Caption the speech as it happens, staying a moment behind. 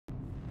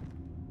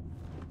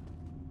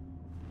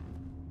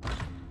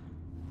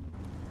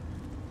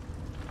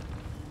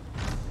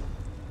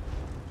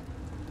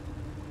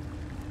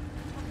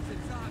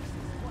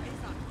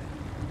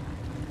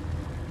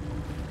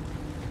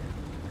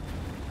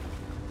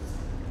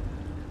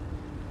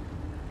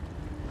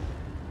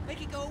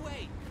go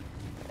away!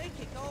 Make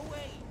it go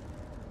away!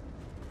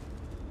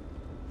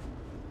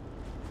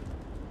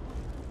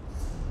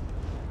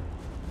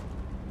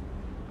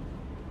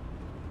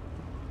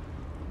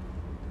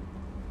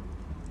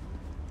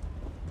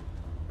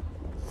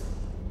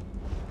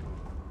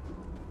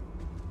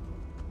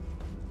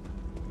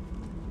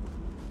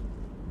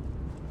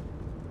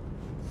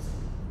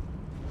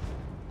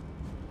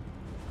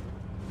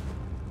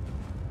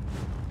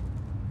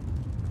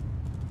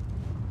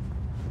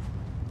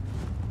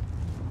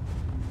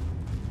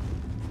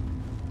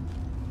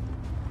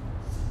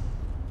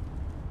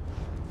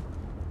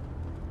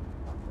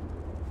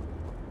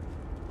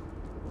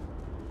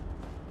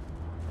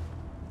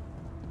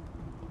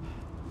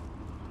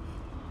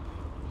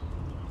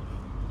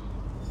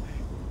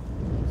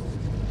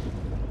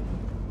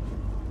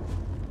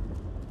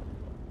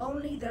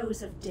 Only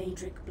those of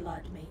Daedric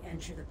blood may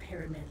enter the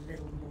pyramid,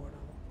 little mortal.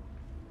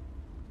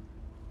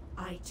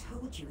 I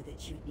told you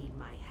that you'd need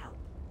my help.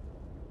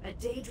 A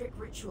Daedric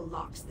ritual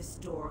locks this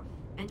door,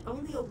 and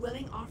only a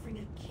willing offering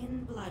of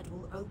kin blood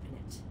will open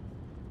it.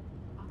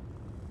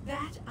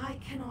 That I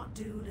cannot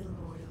do, little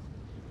mortal.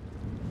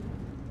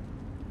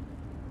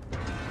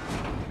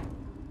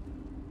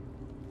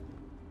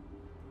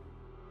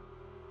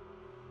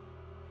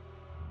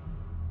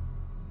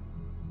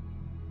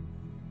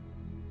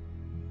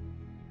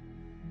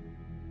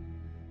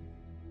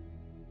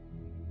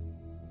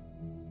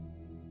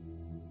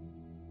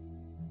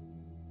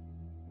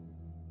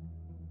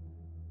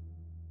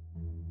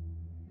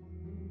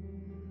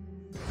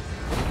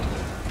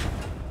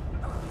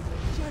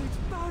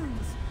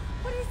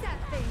 What is that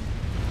thing?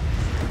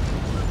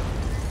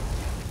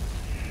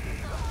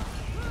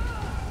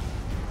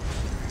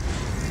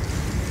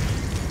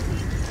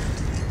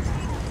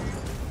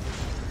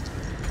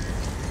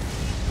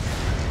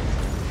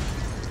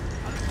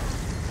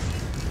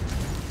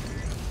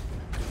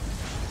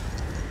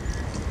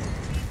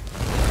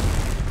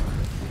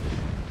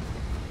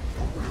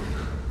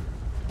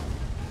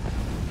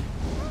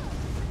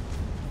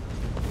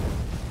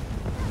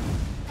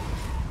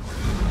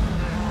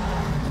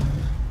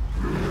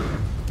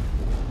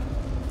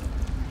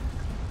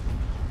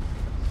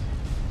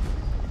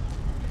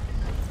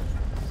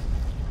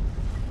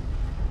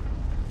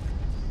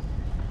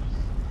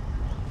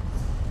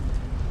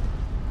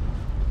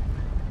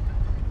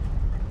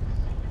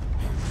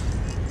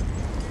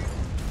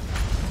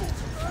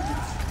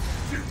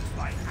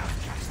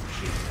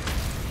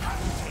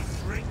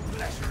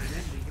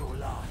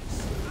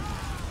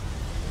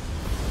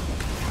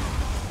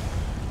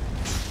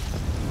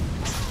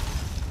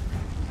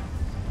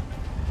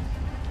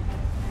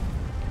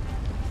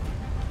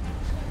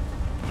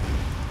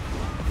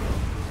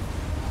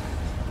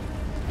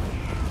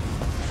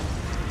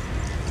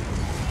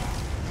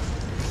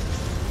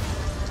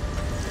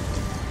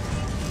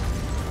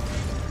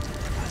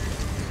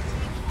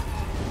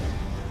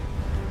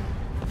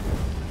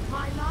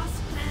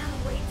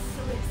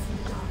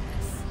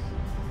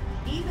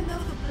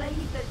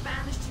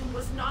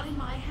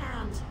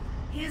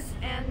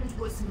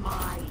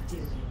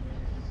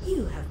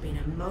 You have been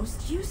a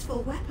most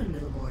useful weapon,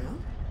 little mortal.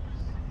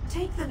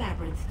 Take the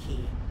labyrinth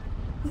key,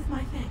 with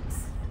my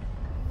thanks.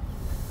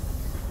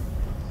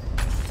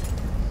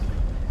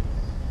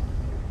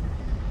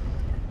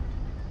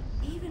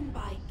 Even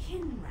by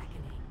kin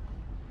reckoning,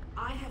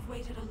 I have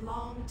waited a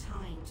long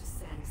time to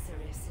send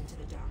Ceres into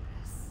the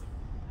darkness.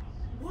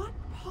 What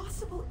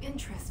possible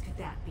interest could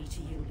that be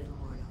to you, little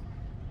mortal?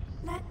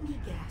 Let me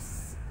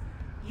guess.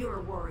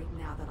 You're worried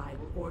now that I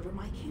will order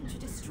my kin to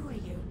destroy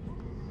you.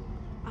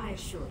 I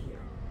assure you,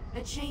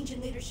 a change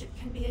in leadership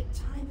can be a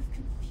time of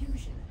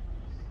confusion.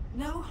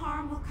 No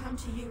harm will come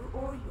to you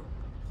or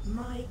your...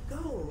 My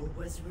goal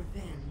was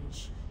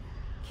revenge.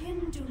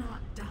 Kin do not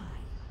die.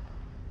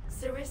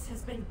 Ceres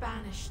has been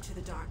banished to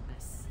the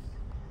darkness.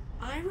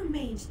 I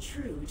remained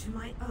true to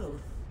my oath.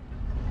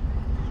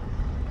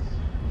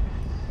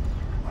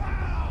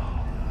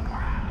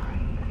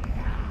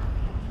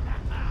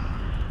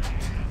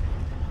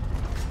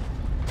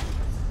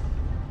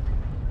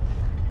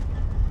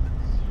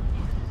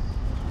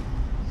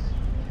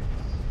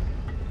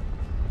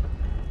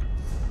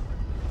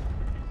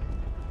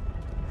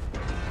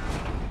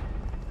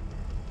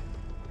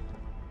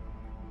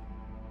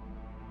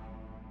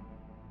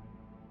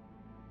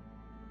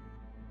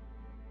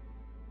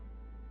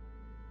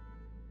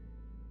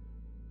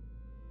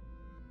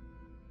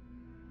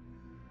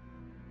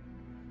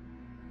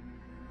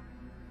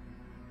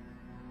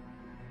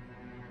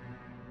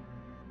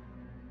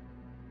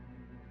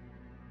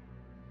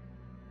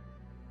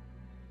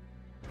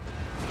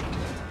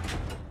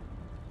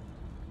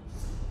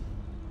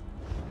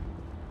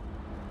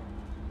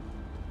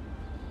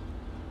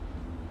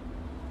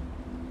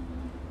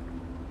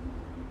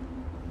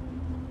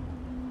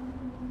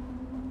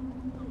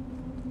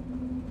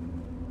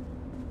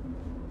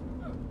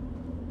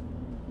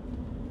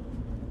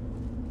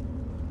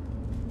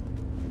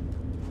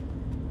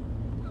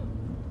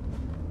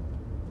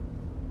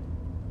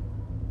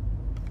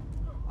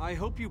 I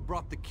hope you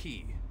brought the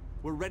key.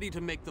 We're ready to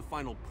make the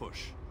final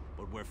push.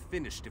 but we're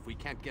finished if we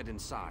can't get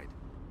inside.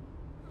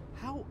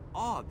 How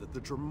odd that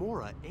the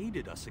Dremora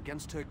aided us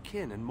against her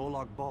kin in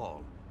Molag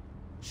Bal.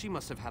 She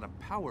must have had a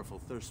powerful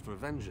thirst for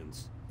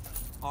vengeance.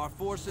 Our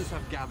forces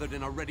have gathered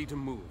and are ready to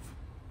move.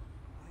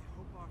 I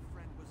hope our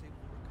friend was able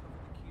to recover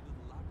the key to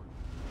the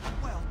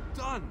labyrinth. Well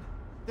done!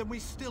 Then we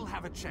still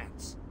have a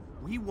chance.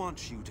 We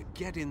want you to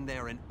get in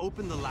there and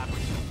open the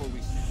labyrinth before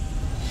we...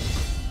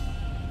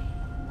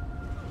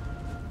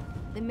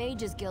 The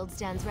Mages Guild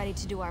stands ready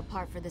to do our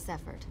part for this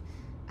effort.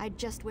 I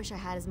just wish I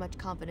had as much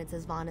confidence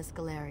as Vanus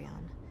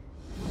Galerion.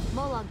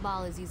 Molag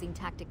Bal is using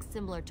tactics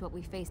similar to what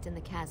we faced in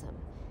the chasm.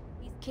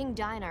 King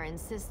Dinar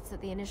insists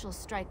that the initial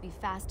strike be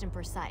fast and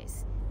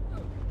precise.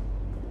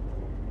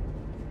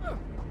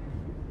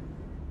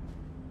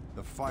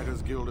 The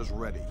Fighters Guild is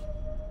ready.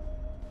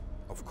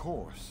 Of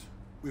course,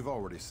 we've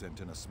already sent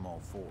in a small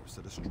force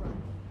to distract.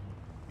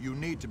 You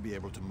need to be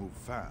able to move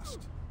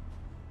fast.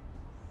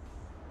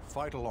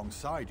 Fight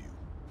alongside you,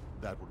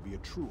 that would be a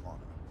true honor.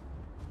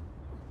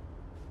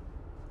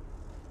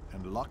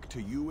 And luck to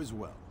you as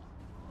well.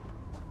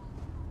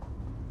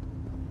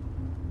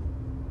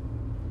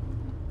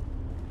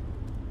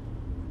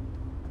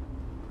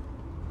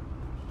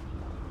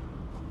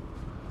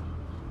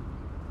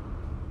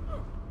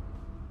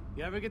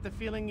 You ever get the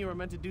feeling you were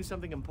meant to do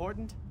something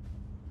important?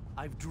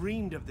 I've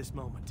dreamed of this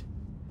moment.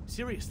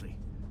 Seriously,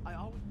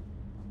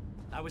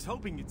 I was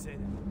hoping you'd say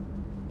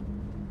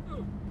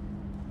that.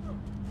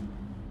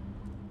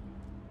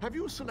 Have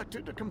you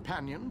selected a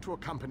companion to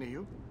accompany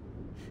you?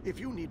 If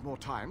you need more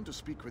time to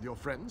speak with your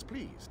friends,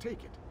 please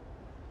take it.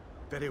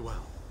 Very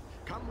well.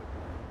 Come with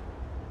me.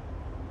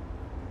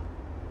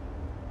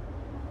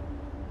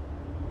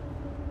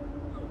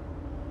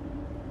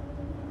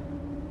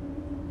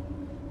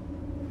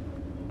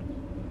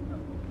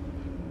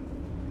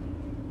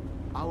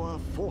 Our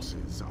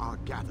forces are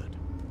gathered,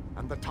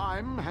 and the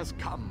time has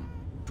come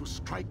to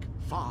strike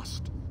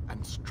fast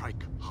and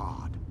strike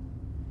hard.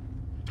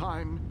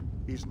 Time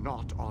is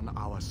not on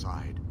our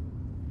side,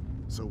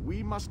 so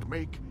we must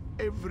make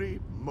every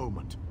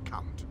moment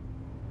count.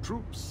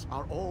 Troops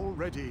are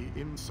already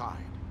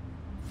inside,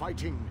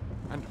 fighting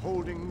and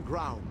holding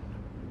ground,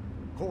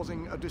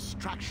 causing a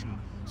distraction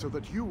so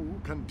that you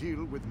can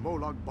deal with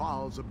Molag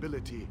Bal's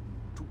ability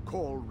to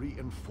call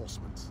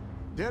reinforcements.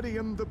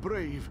 Darian the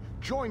Brave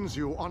joins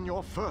you on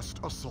your first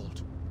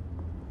assault.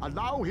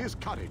 Allow his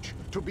courage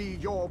to be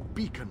your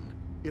beacon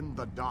in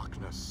the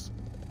darkness.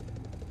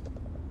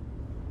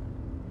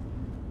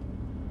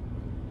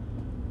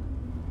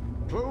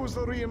 Close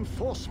the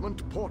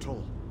reinforcement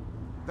portal.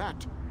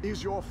 That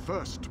is your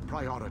first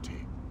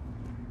priority.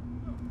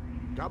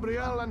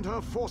 Gabrielle and her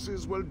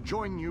forces will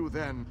join you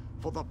then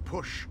for the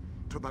push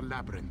to the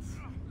labyrinth.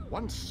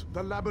 Once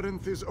the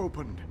labyrinth is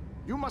opened,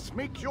 you must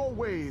make your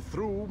way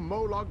through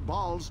Molag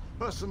Bal's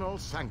personal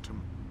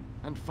sanctum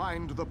and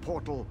find the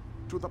portal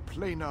to the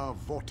planar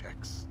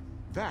vortex.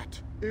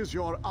 That is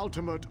your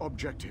ultimate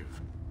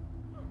objective.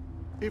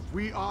 If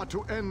we are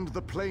to end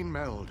the plane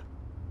meld,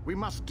 we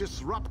must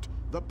disrupt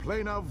the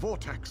planar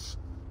vortex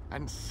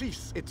and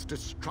cease its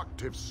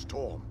destructive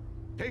storm.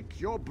 Take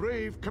your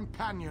brave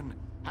companion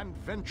and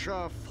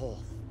venture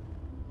forth.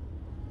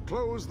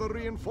 Close the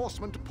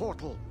reinforcement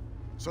portal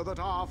so that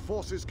our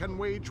forces can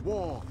wage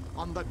war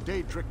on the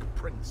Daedric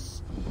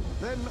Prince.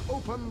 Then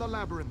open the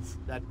labyrinth.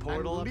 That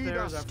portal up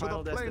there is our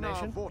final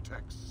destination?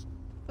 Vortex.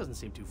 Doesn't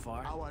seem too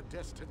far. Our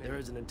destiny. There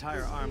is an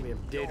entire army of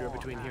Daedra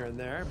between here and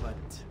there, but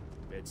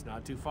it's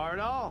not too far at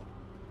all.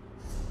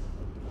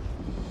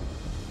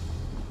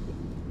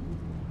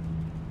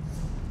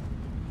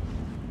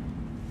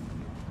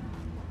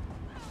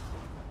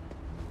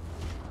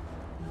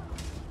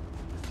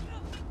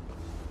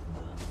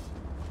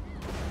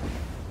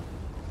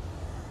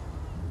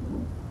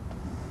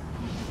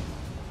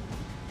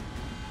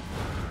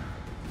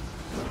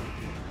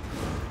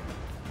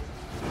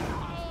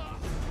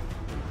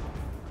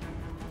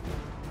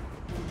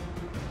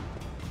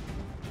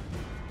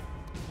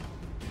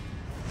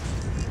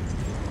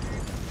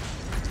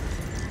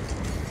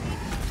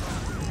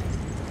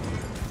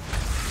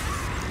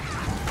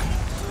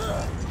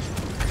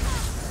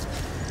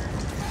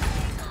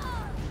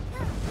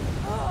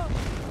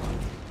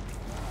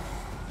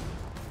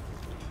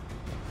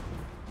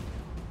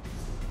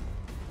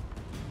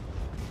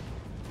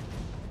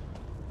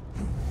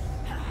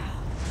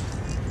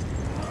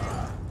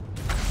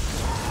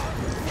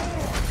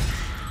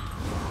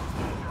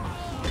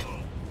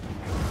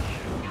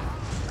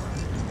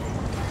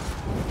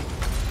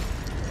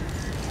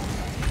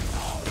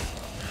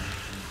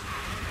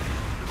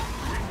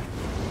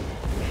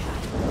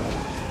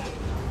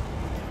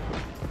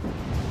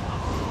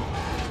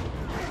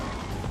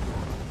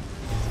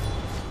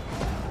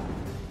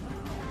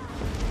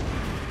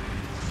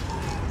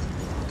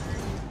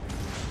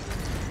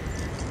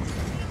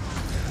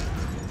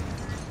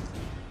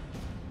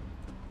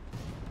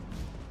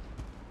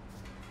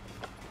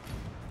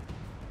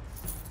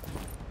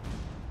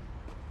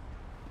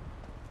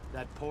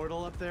 That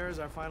portal up there is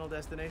our final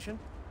destination?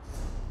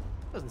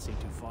 Doesn't seem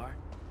too far.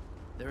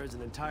 There is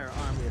an entire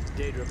army of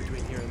Daedra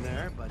between here and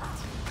there, but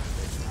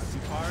it's not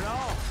too far at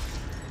all.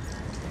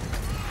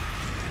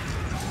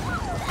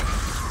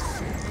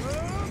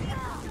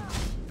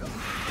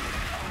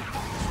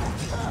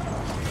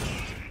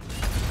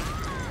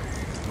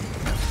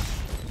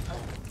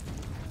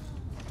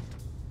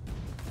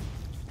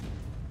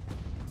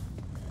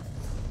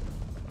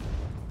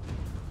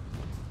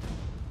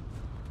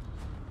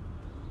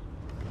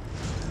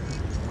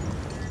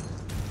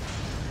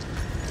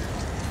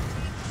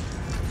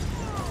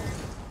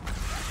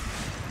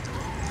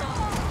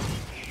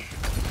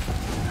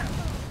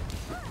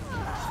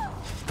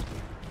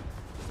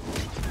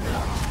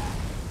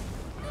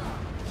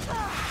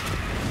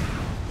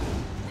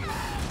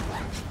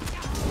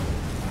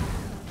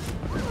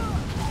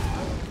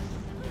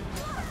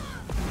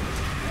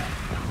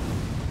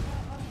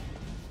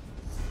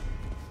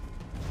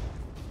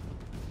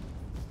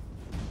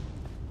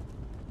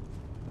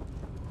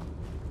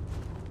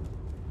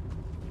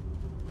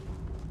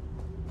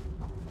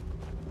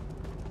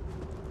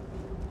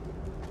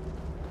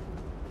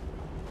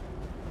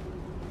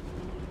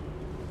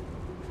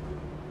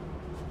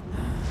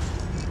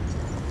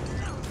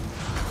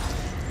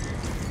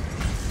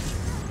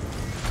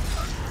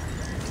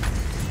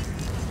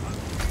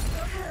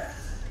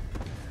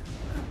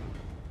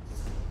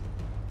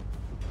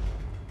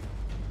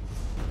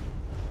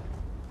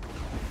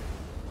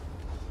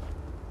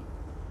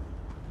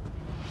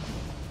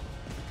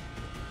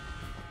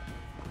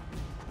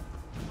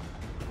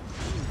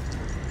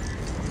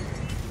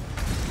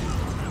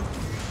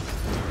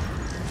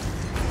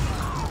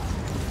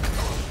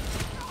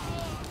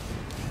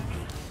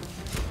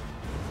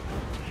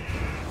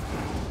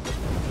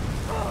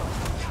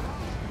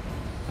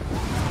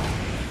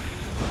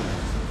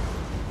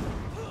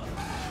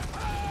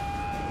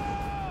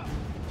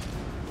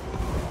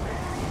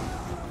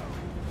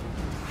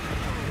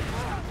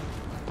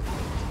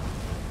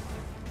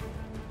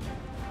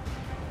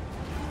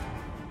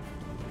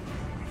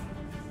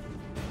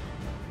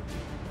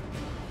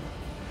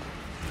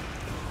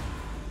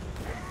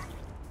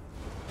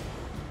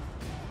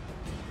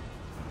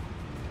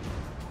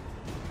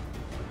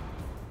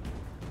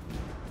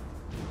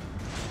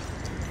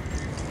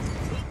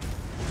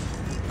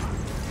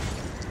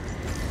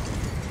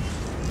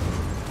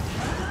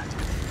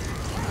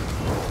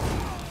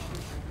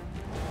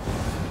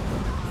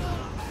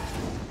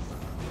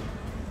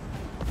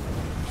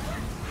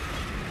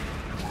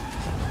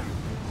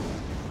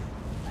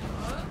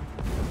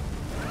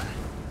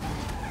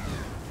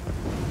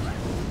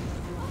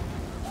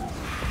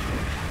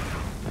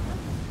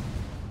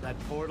 That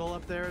portal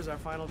up there is our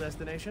final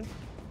destination?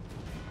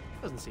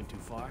 Doesn't seem too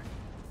far.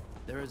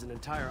 There is an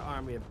entire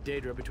army of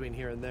Daedra between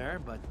here and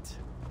there, but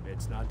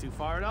it's not too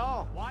far at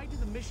all. Why do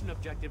the mission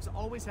objectives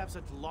always have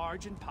such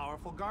large and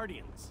powerful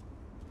guardians?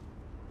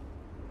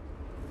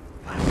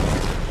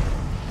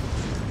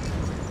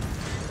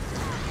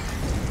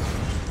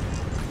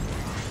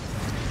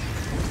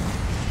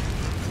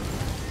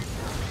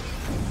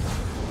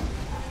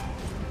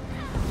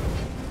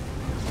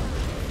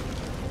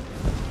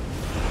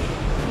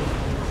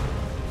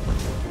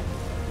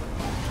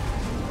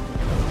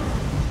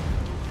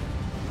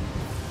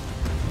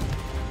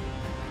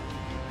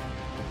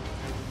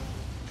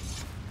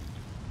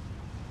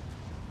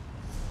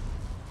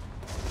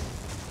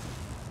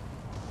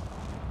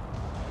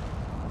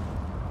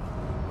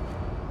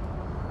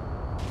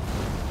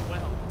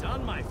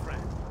 My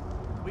friend.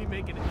 We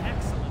make an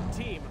excellent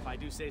team, if I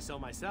do say so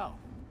myself.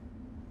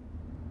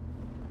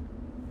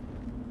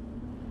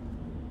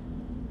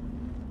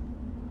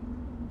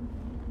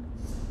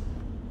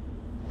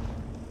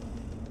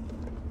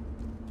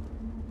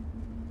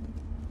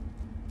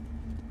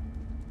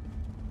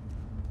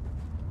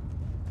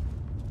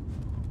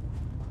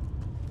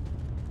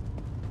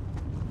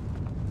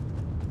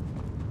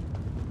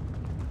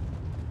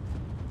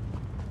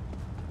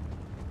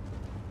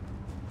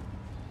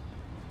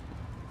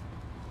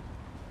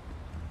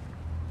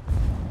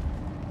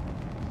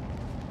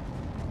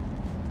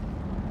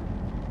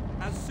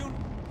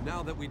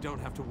 Now that we don't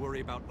have to worry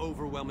about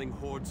overwhelming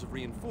hordes of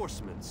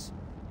reinforcements,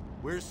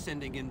 we're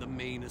sending in the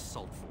main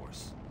assault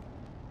force.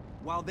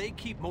 While they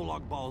keep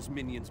Molag Bal's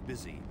minions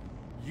busy,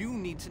 you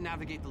need to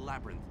navigate the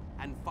labyrinth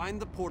and find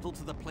the portal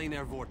to the plain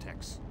air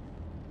vortex.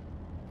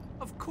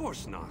 Of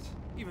course not.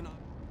 Even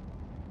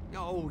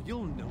oh,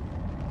 you'll know.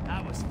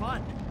 That was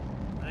fun.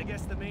 I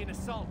guess the main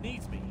assault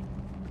needs me.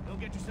 Don't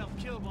get yourself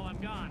killed while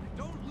I'm gone.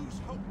 Don't lose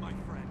hope, my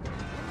friend.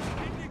 We're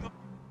depending on...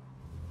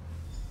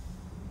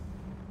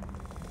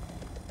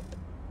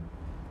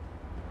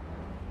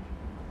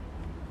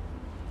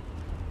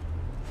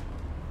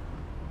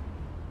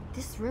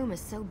 This room is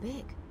so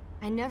big.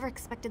 I never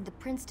expected the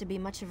prince to be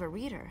much of a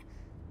reader.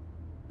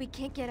 We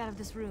can't get out of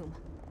this room.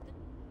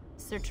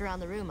 Search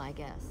around the room, I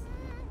guess.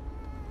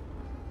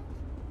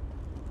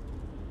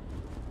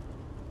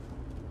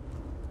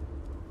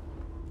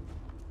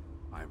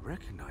 I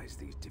recognize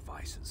these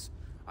devices.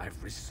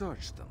 I've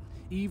researched them,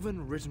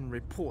 even written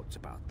reports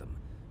about them.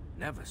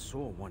 Never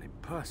saw one in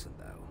person,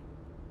 though.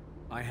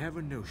 I have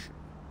a notion.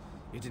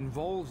 It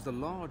involves the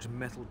large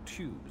metal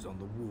tubes on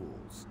the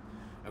walls.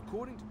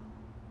 According to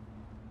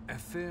a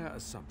fair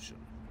assumption.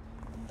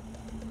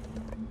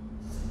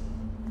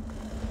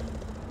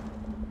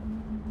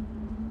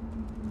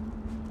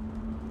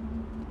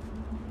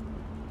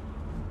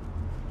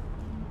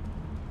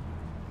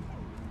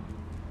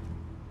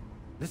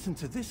 Listen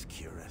to this,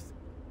 Kirith.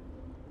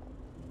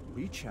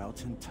 Reach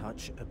out and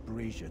touch a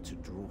brazier to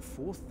draw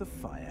forth the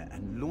fire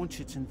and launch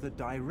it in the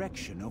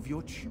direction of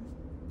your tube.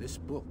 This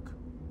book.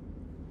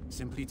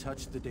 Simply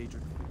touch the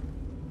Daedric.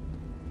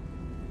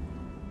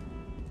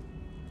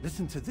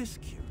 Listen to this,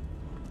 Kirith.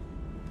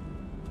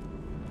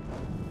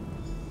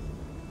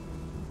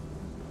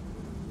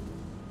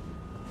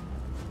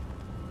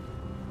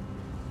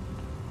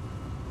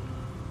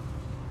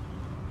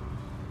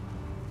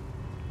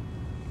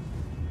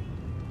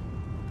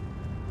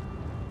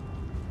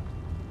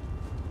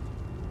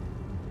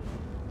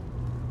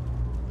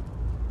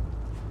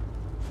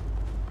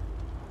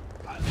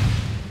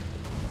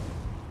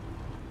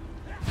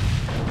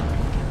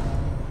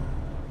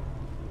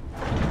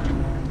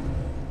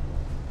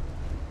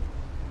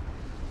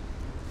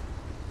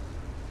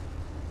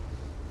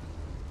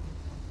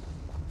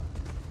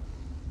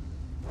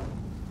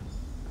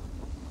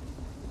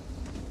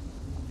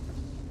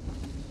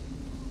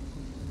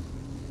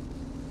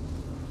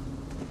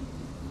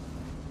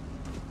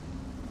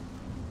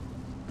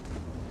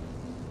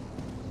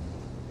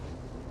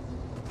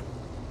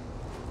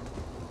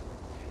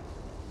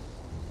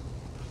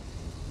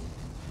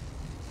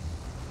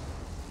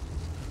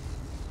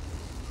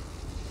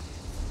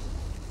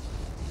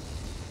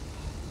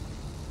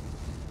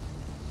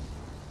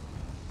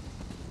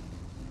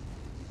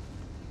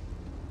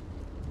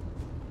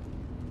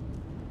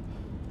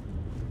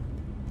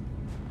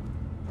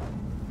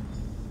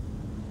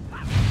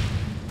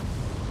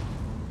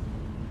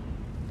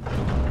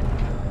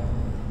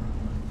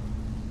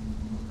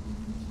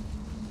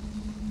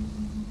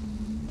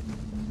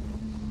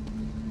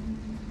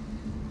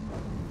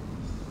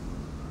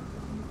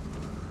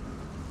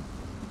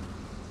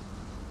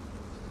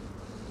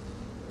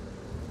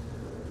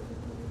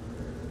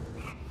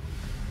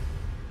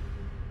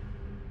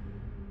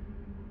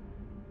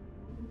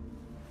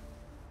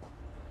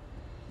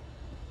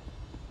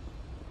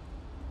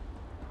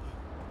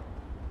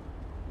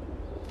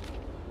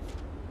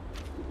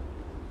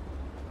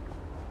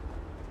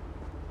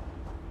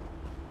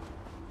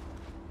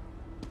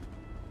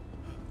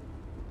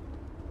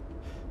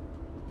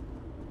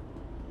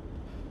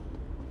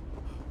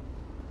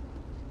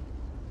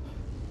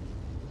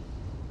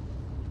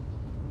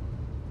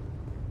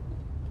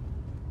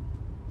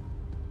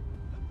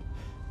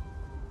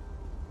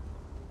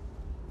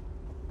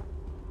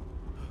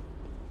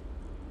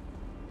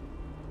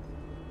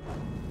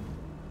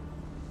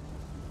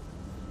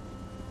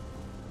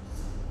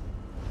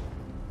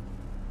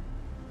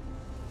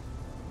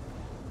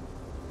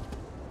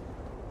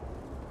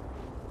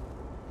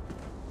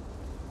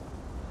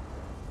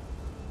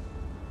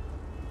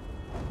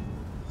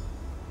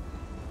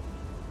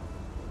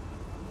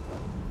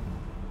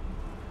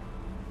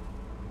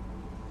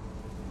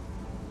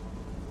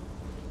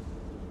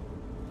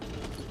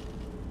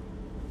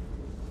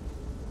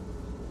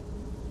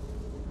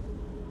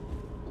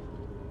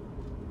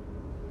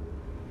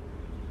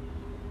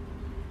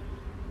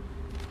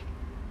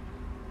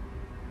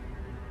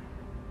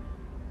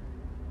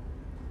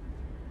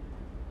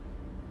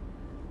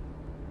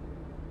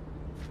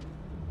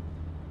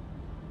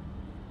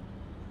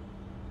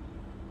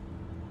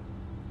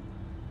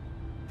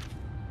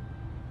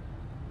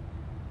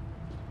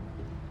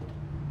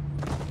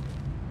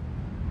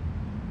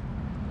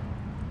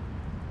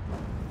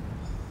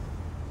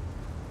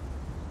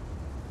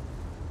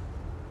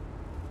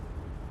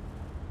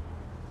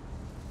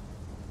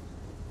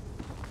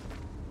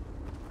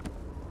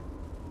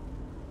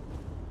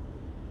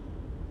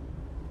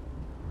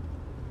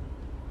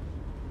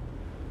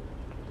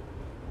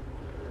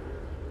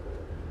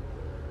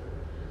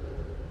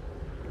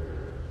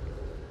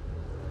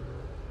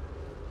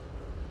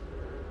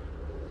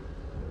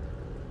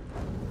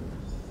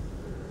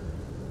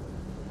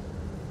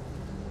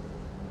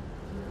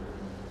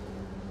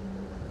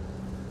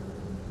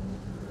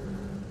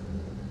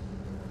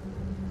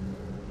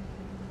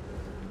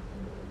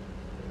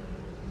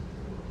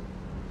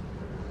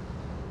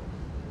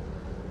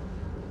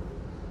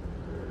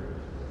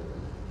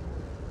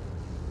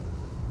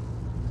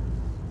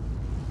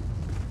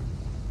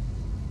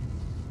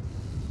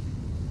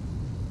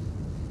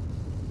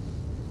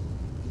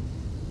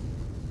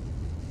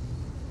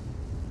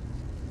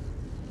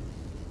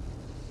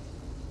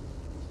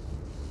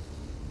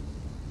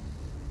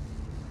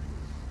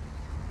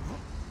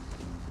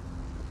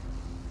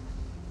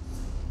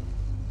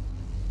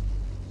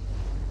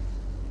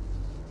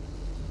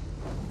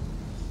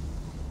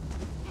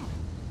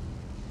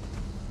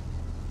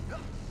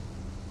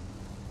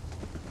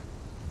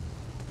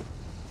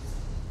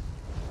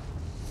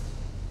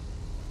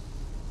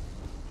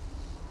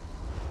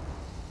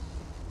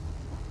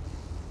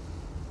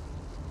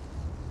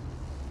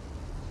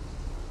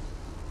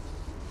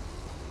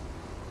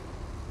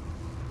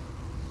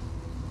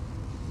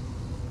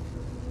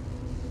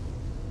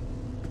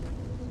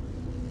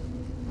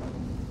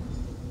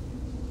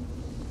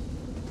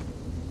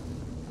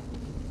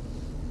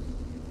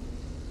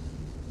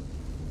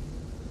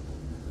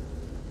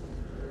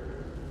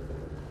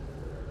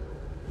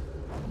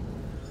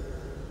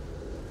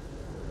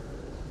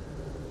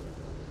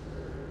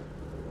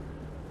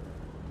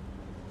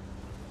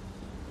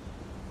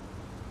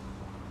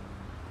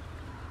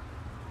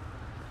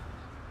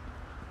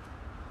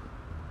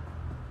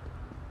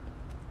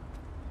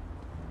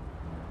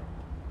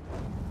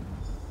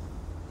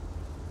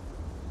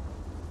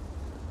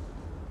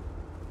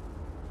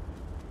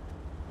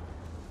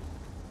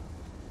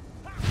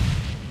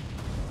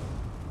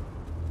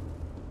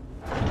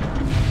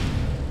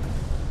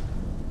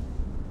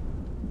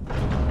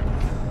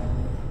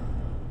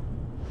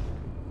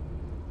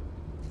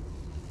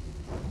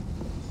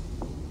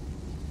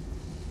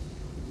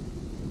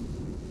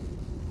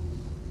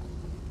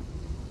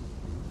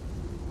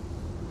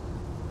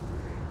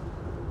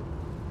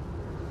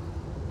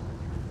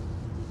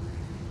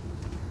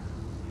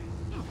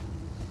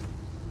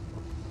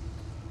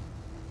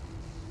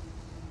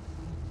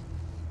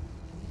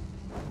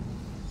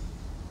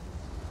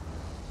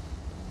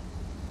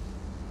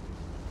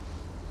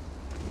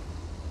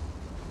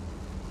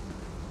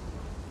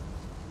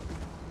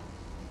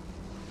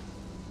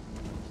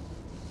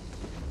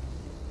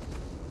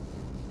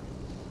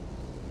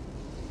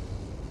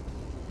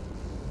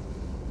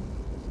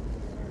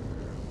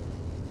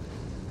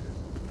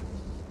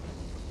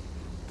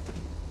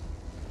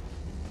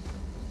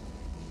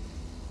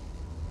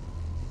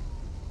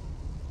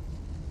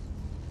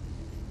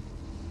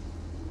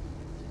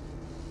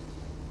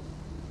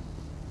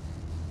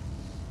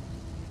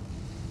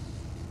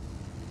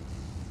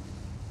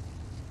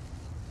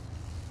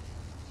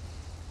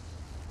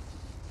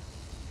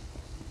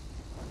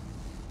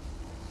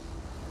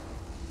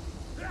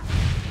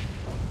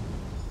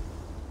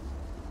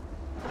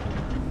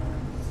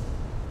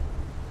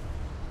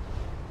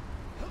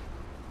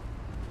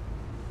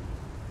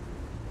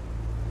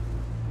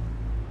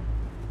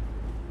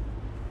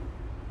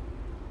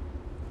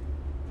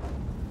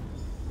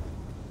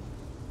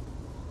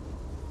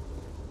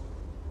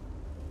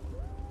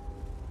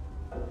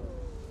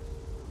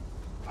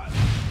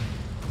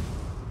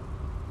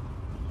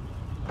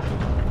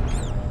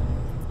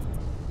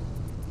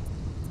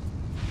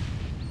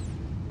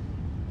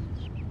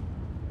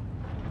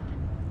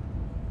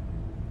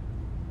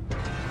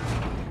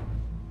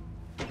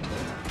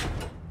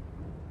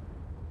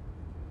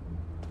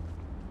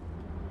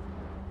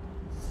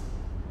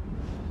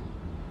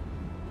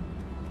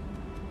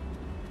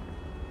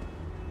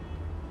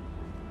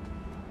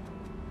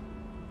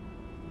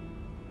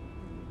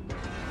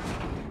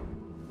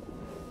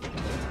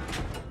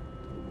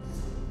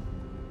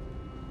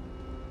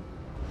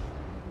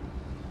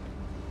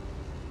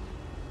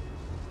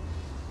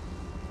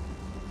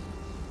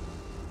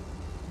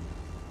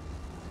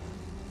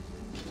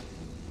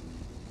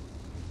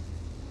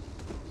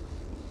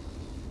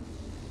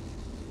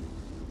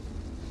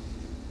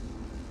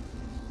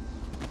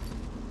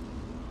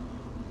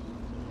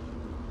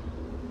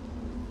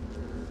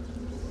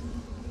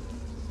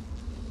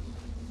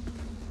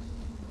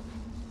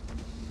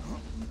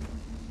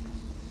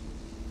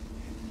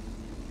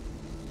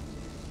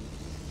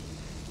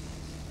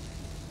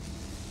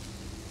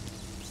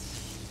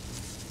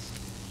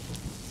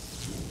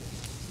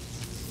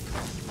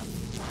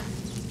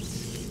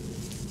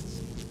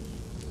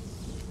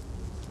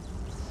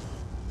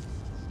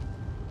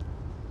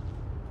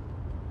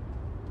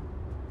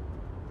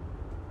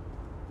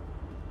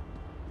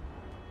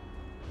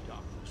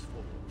 darkness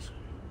falls.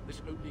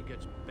 This only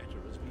gets better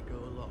as we go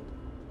along.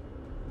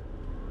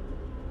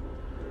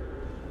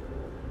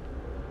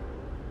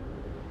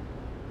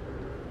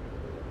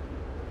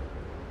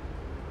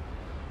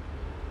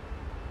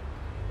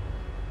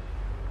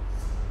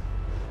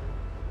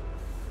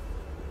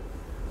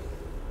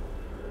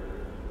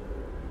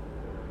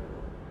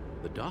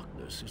 The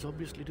darkness is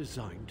obviously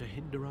designed to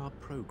hinder our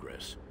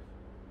progress.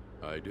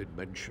 I did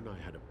mention I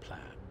had a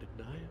plan,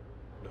 didn't I?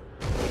 No.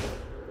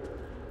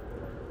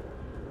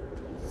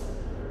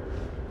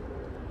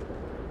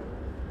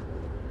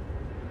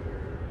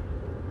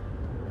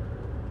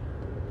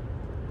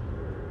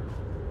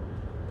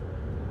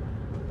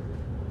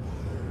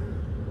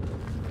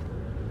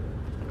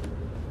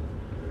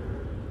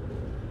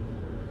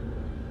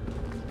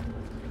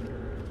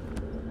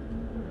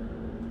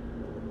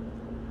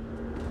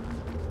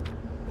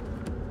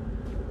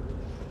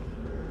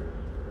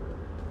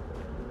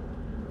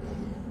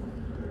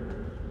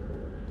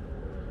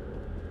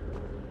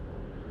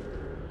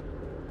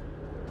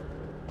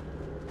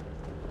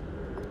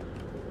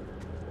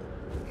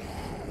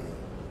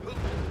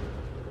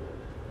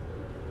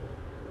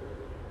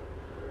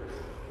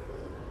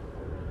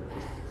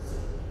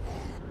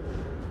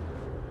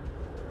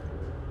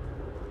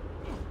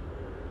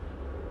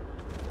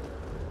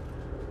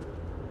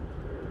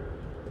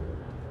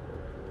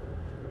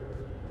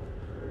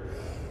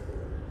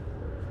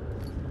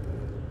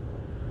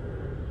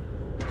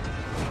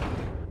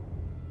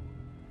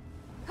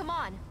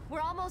 We're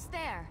almost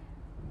there.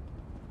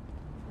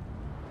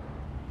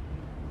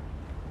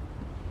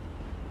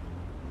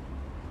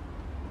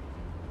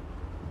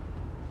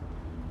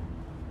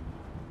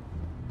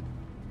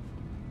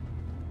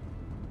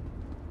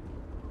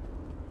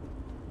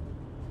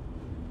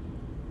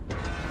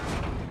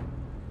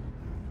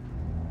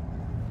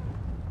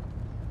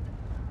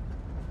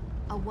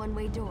 A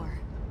one-way door.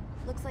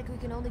 Looks like we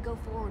can only go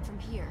forward from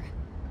here.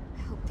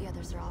 I hope the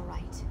others are all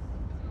right.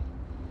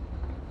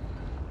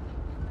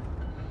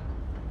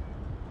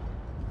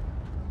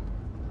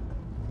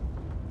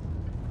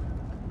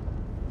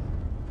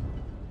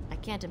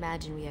 I can't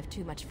imagine we have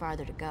too much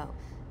farther to go.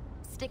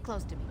 Stick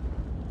close to me.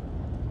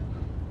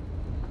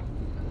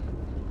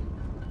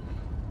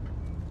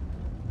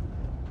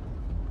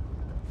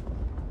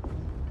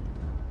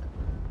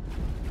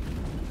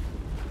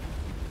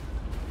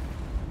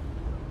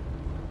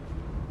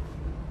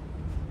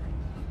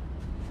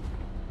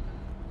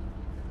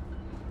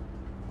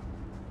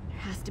 There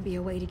has to be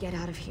a way to get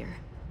out of here.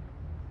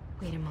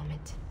 Wait a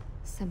moment.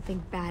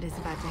 Something bad is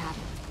about to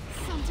happen.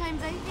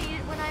 Sometimes I hate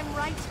it when I'm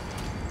right.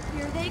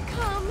 Here they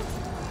come!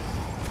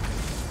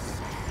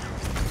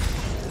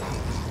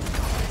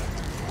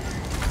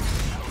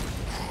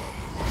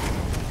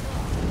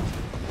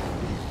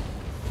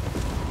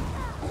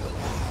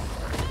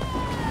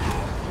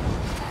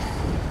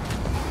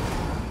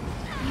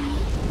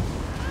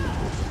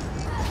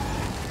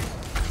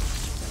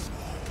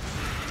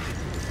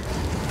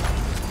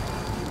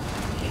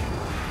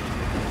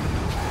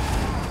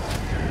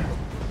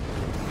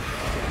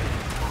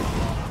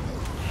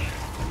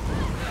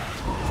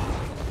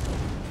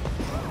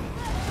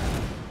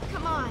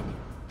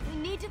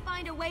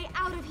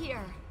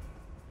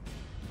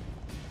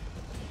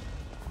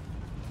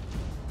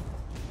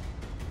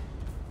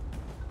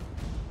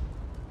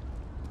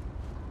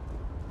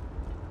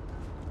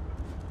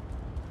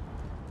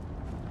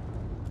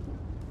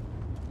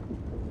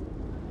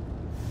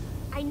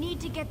 I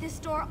need to get this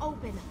door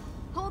open.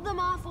 Hold them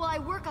off while I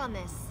work on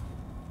this.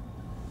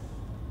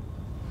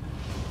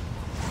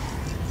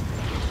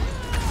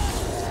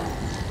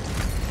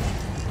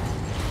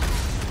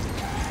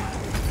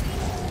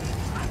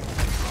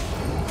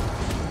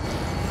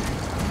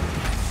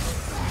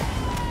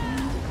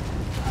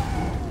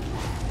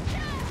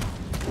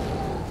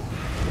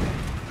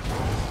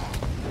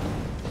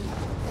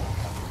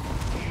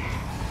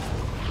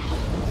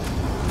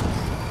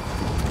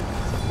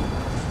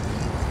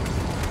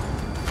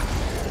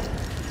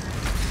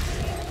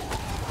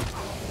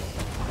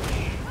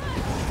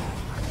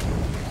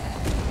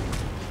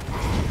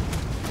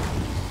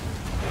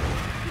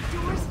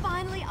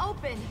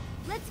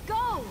 Let's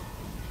go!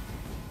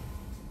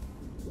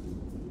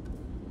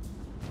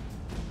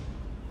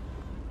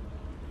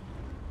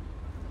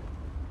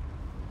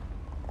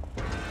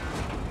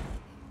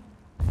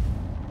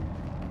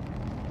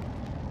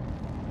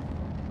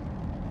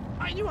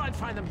 I knew I'd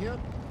find them here.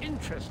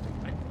 Interesting.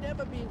 I've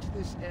never been to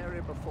this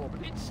area before,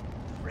 but it's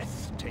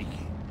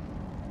breathtaking.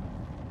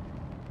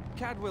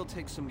 Cadwell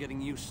takes some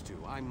getting used to,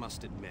 I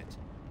must admit.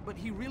 But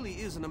he really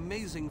is an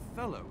amazing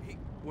fellow.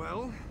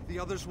 Well, the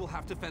others will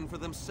have to fend for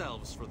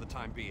themselves for the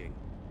time being.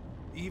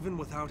 Even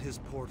without his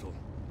portal,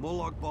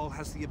 Molag Bal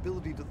has the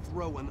ability to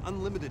throw an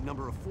unlimited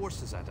number of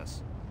forces at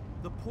us.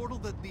 The portal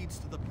that leads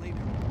to the plane...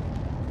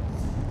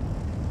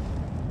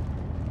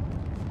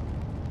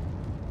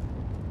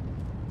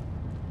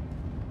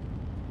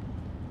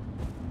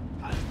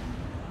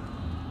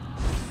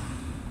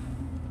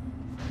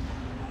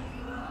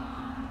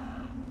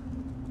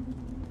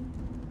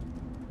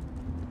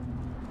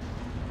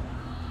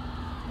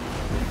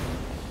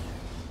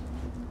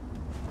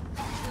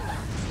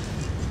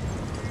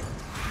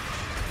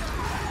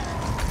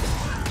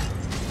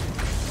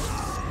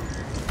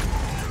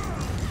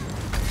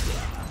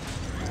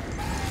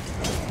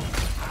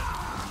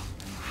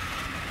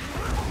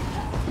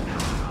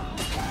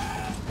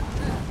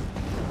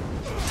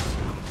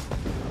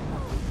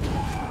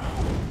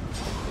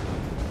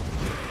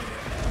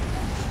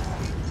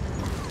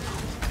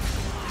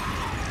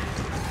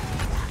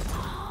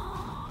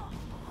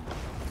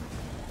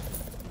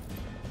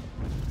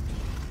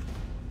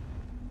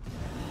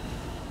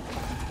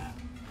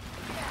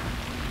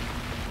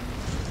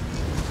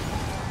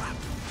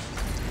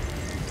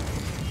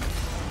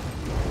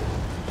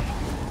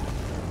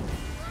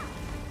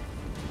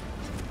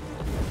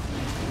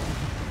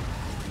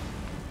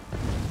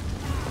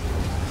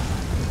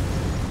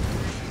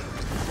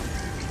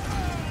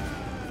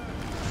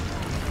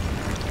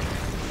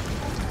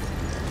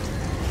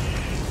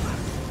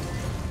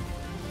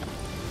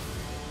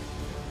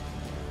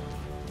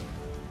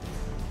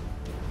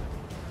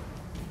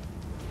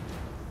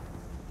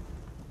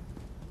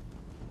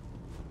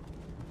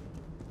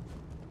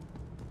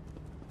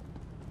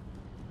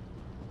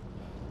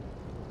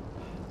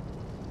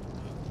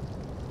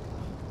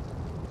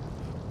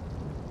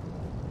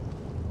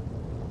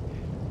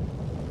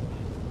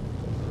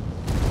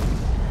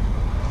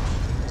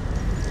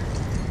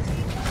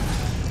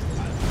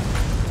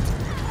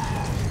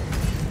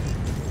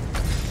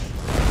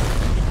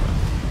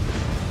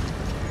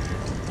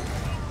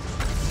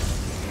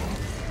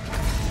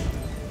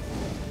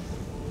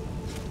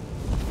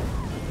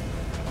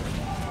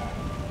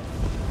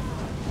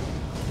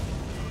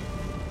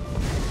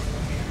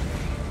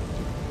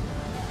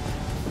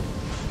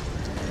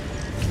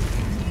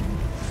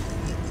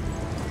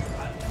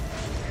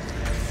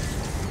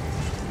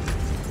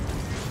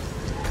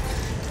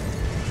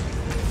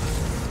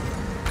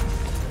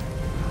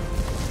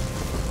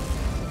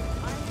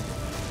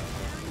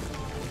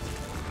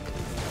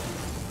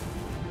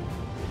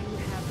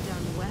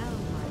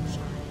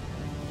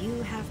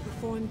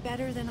 going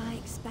better than I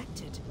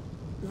expected.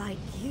 Like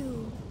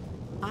you,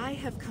 I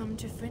have come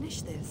to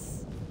finish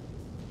this.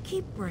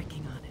 Keep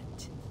working on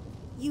it.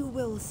 You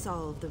will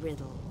solve the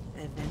riddle,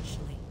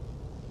 eventually.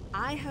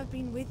 I have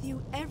been with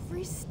you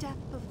every step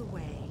of the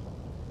way.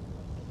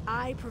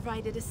 I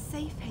provided a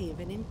safe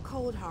haven in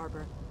Cold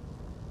Harbor.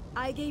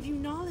 I gave you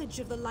knowledge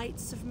of the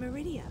lights of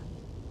Meridia.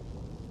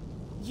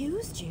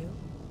 Used you?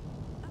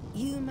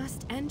 You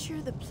must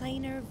enter the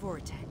planar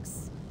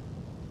vortex,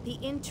 the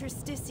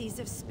interstices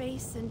of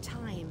space and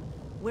time,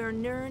 where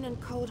Nirn and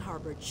Cold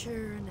Harbor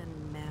churn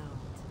and meld.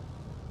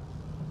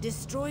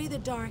 Destroy the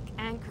dark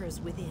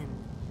anchors within.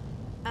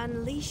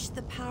 Unleash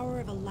the power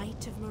of a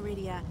light of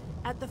Meridia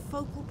at the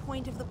focal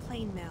point of the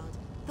plane meld.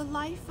 The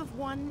life of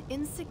one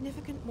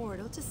insignificant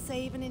mortal to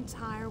save an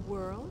entire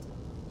world?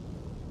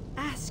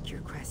 Ask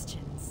your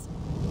questions.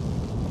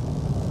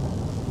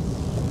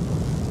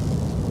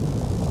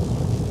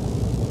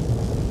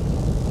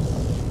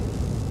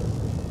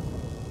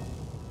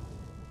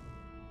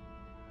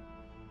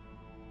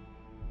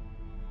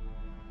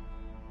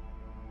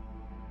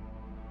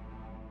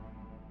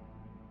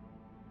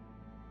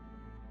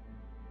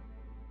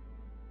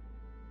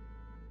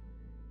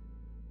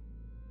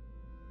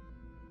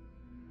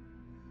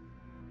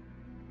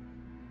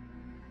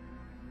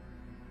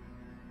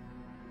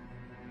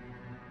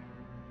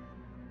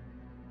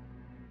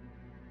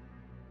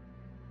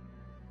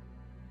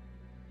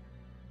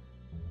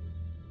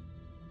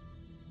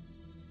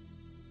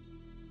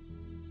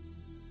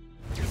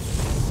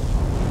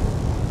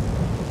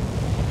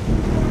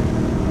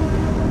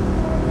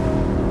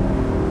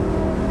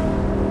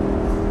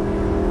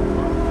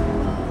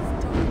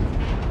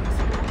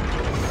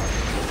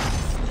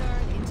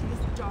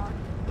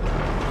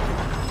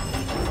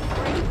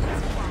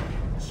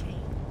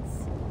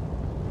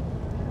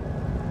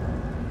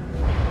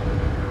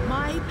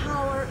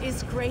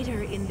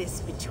 Greater in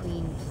this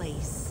between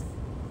place.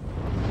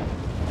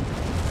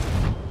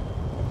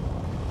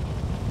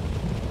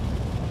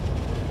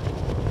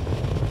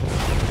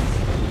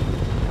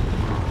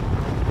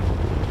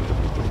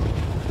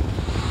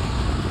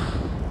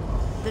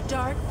 The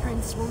Dark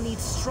Prince will need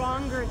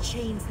stronger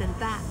chains than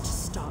that to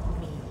stop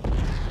me.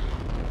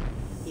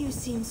 You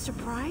seem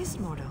surprised,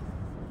 mortal.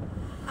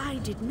 I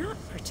did not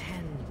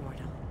pretend,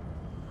 mortal.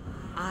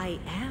 I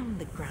am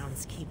the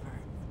groundskeeper.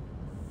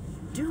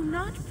 Do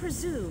not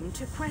presume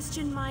to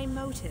question my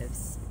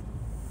motives.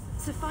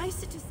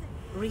 Suffice it to say,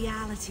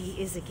 reality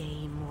is a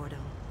game, mortal.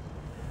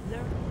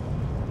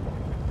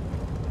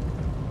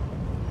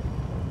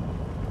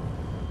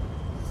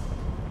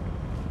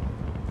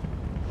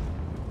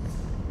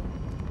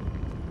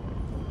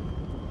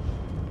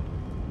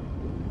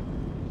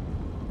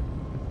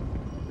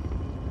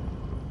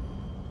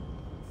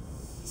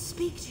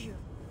 Speak to you.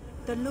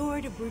 The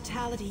Lord of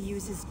Brutality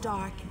uses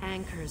dark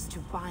anchors to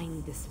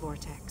bind this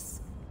vortex.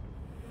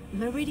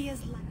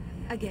 Meridia's light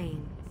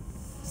again.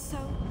 So,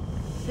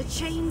 the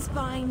chains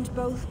bind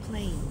both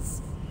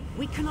planes.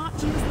 We cannot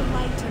use the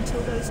light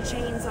until those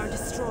chains are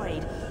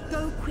destroyed.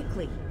 Go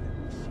quickly.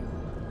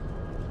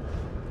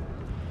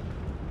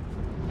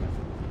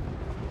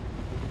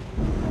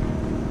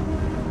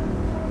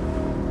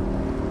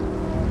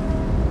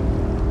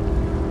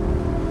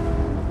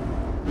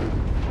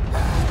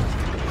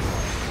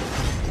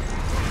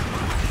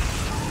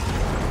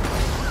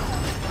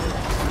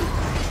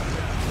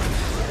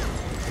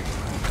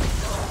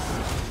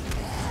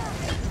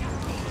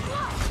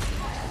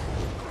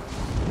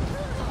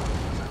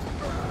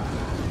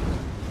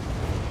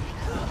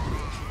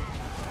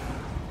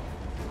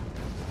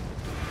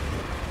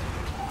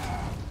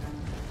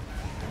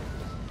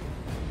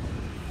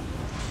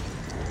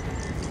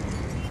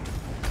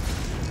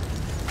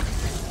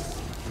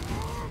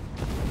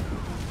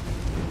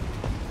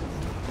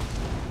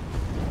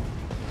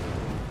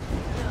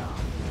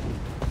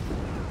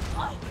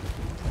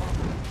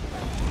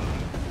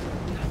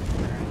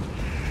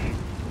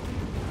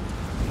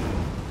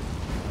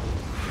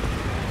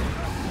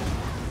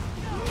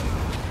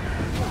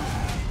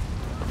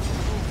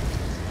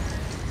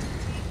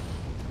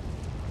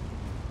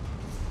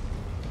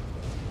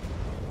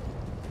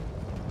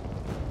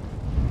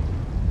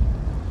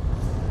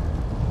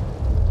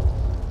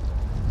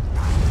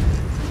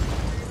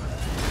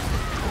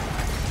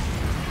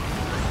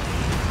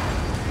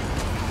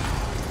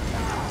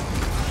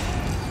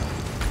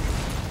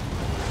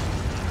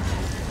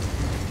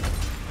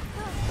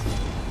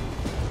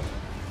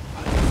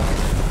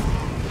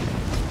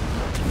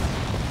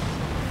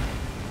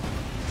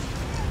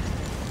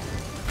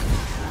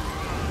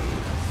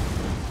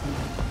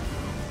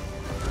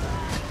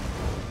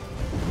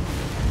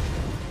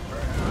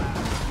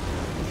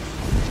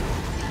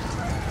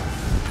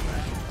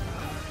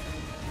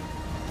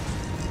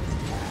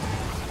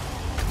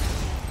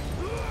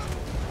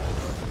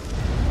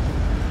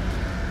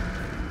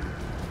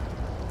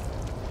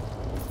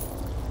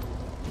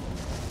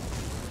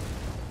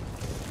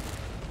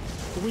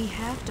 We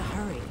have to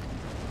hurry.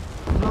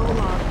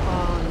 Molag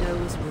Bal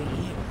knows we're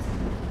here.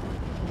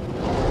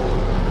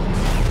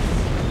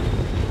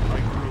 I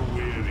grow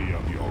weary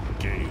of your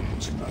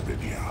games,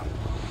 Meridia.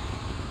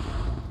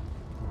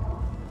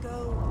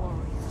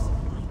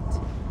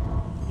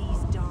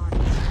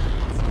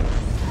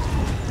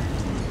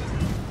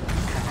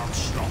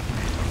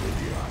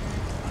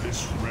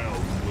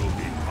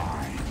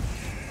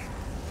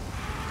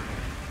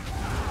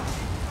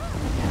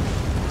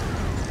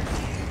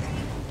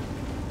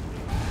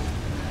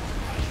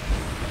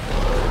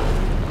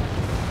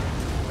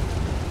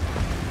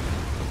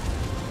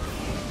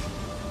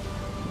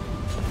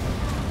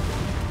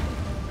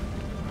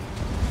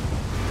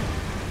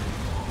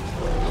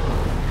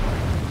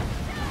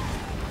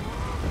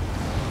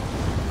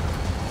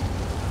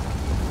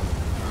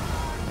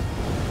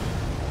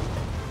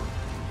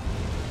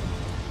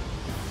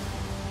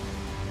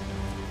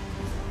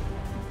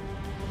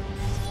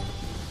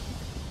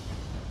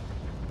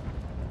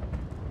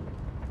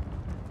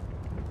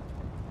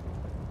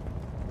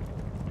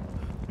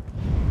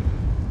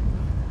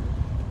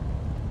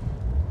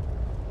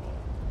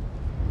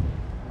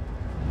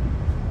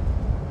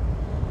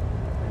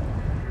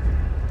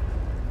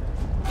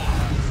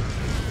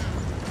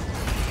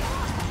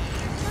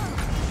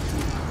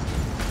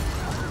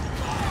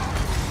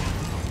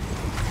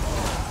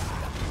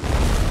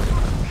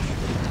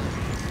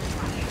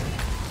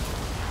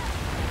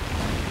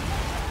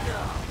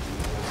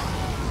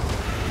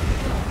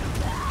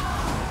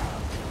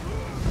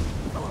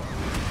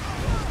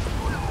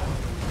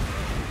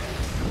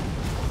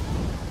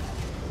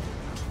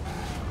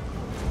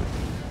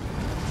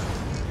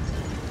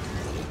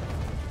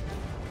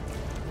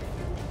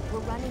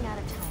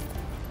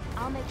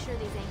 I'll make sure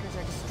these anchors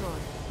are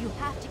destroyed. You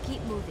have to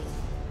keep moving.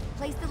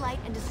 Place the light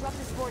and disrupt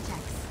this vortex.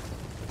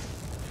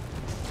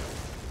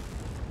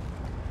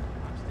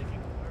 I'm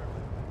sticking with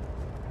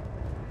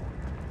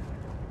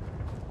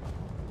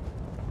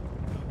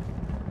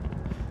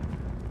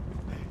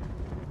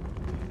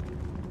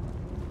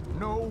her.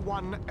 No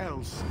one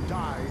else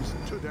dies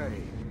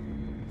today.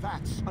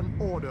 That's an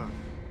order.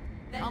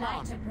 The Come light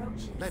on.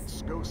 approaches.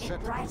 Let's go set It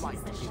the brightens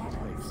light the in shadows.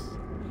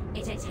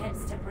 place. It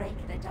attempts to break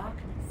the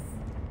darkness.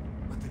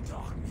 But the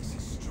darkness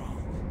is strong.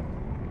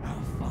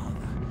 Our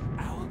Father,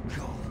 our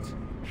God,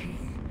 He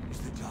is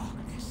the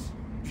darkness.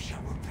 He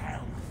shall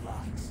repel the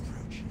flying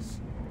approaches.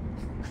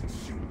 He will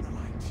consume the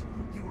light.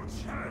 He will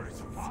tear it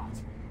apart.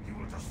 He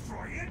will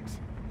destroy it.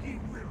 He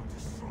will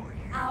destroy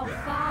you. Our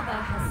Father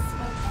has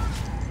spoken.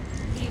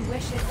 He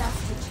wishes us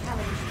to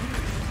challenge you,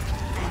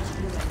 and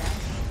you alone.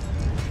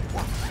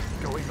 What's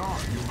going on?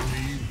 You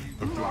believe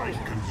the light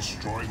can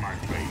destroy my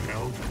Blade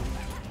Elder?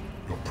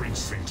 Your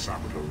prince thinks I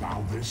would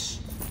allow this?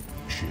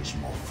 She is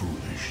more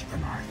foolish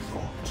than I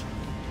thought.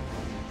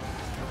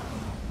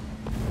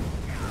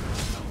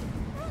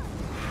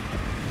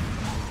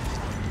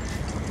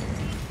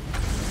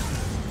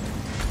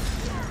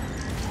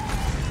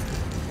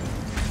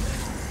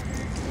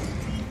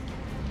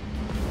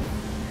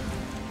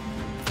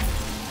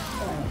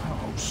 Oh,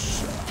 how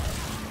sad.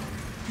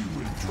 You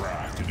were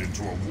dragged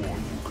into a war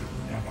you could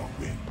never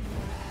win.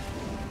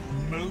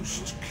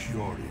 Most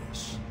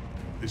curious.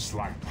 This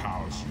light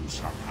powers you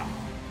somehow.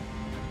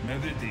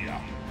 Meridia,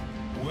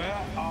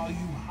 where are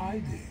you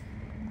hiding?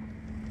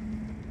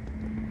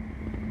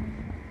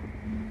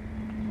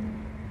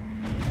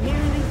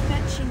 Merely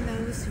fetching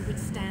those who would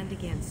stand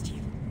against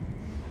you.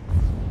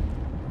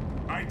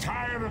 I'm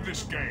tired of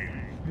this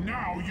game.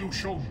 Now you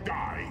shall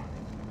die.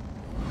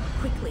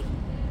 Quickly,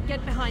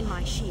 get behind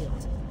my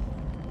shield.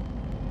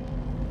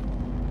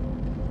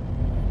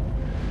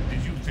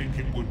 Did you think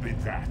it would be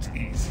that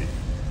easy?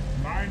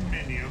 My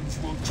minions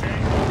will tear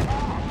you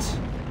apart.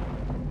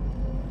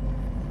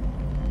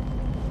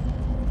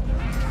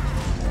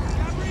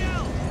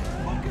 Gabrielle!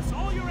 Focus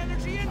all your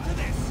energy into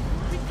this!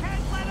 We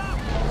can't let up!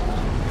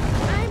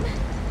 I'm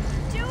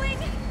doing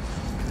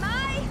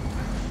my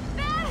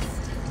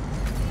best!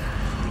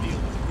 You deal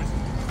with the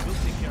prisoners. We'll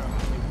take care of our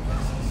new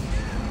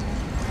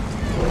places.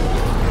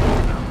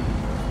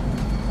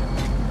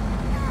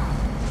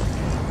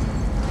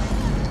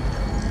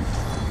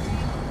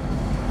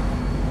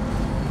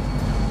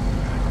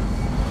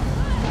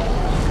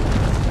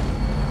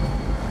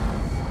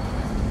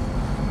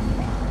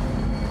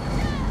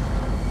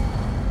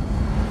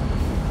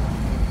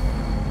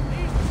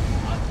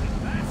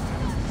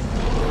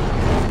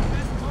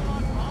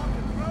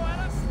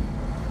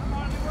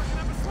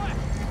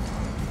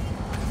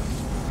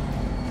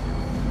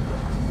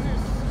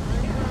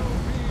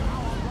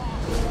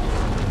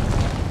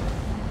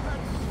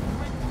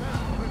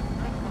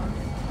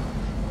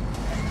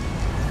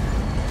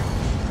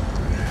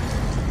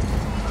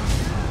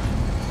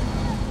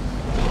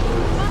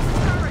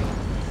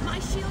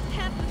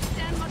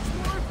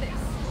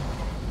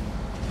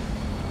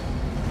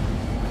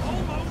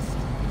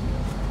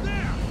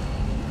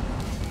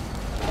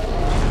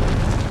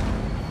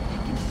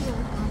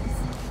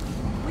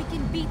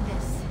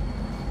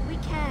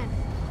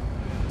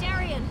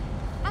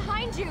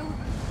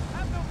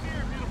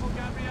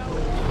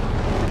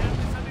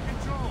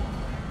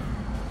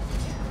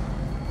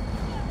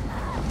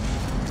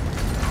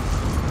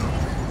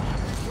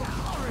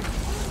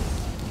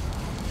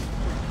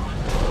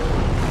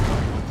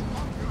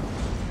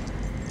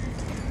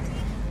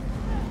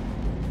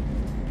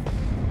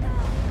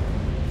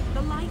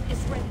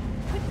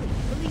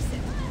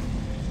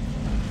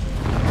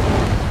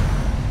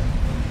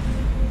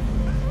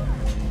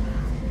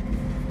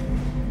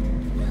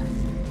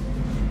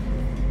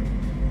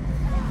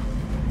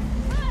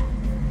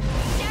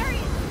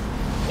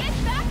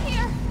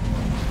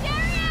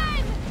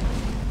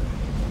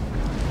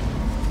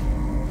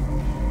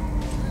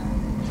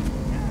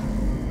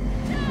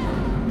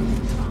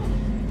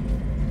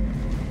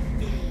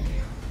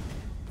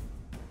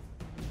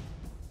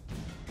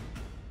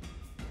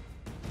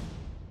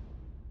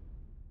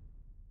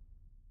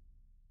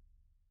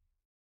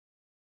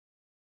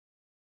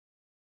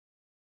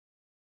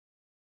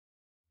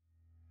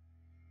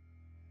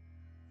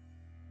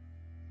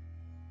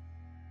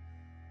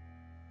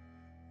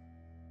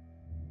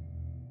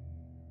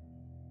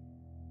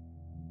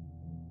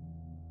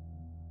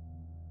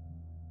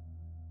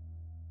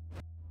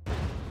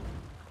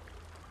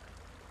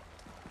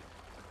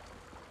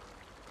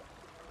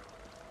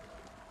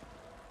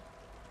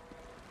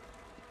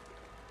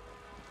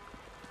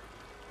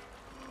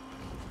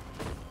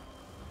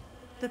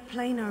 The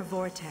planar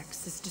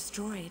vortex is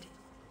destroyed.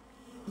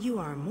 You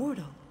are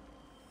immortal.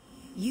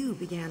 You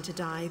began to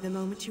die the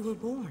moment you were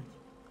born.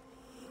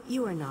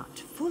 You are not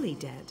fully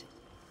dead.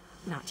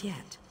 Not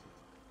yet.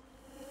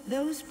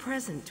 Those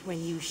present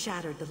when you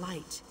shattered the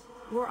light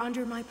were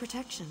under my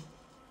protection.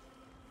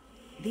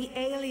 The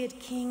Ayleid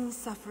king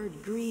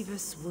suffered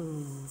grievous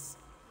wounds.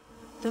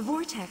 The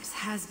vortex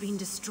has been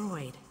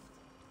destroyed,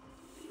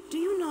 Do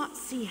you not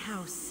see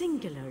how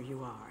singular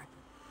you are?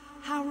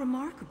 How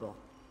remarkable?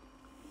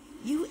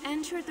 You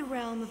entered the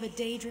realm of a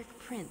Daedric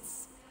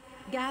prince,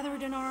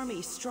 gathered an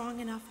army strong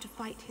enough to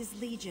fight his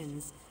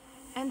legions,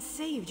 and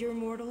saved your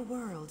mortal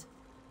world.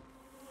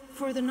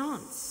 For the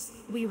nonce,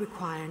 we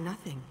require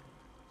nothing.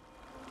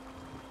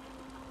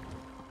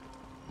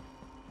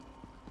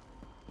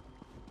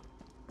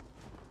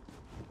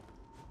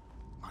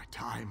 My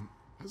time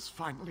has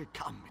finally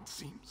come, it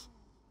seems.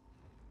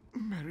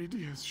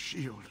 Meridia's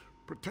shield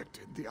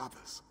protected the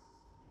others.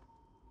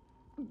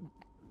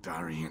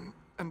 Darian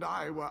and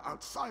I were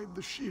outside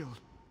the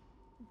shield.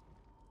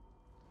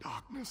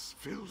 Darkness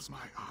fills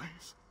my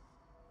eyes.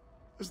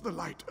 As the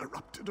light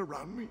erupted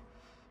around me,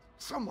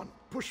 someone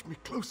pushed me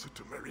closer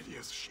to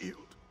Meridia's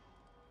shield.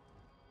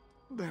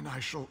 Then I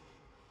shall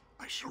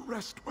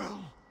rest well,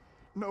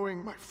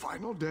 knowing my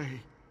final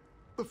day,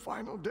 the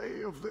final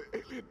day of the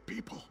alien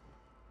people,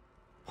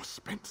 was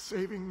spent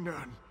saving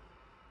Nern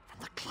from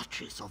the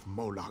clutches of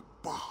Molag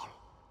Bal.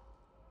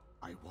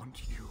 I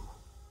want you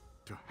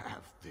to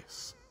have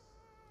this.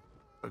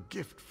 A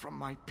gift from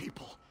my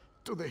people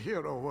to the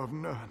hero of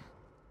Nern.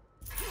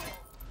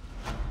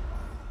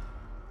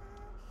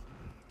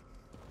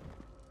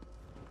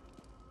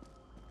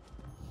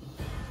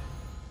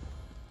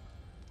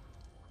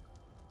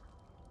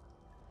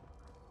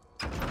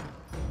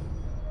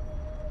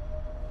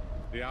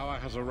 The hour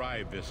has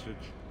arrived, Visage.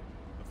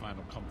 The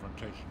final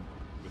confrontation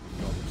with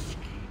the god of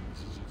schemes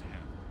is at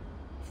hand.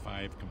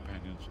 5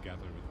 companions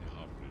gather with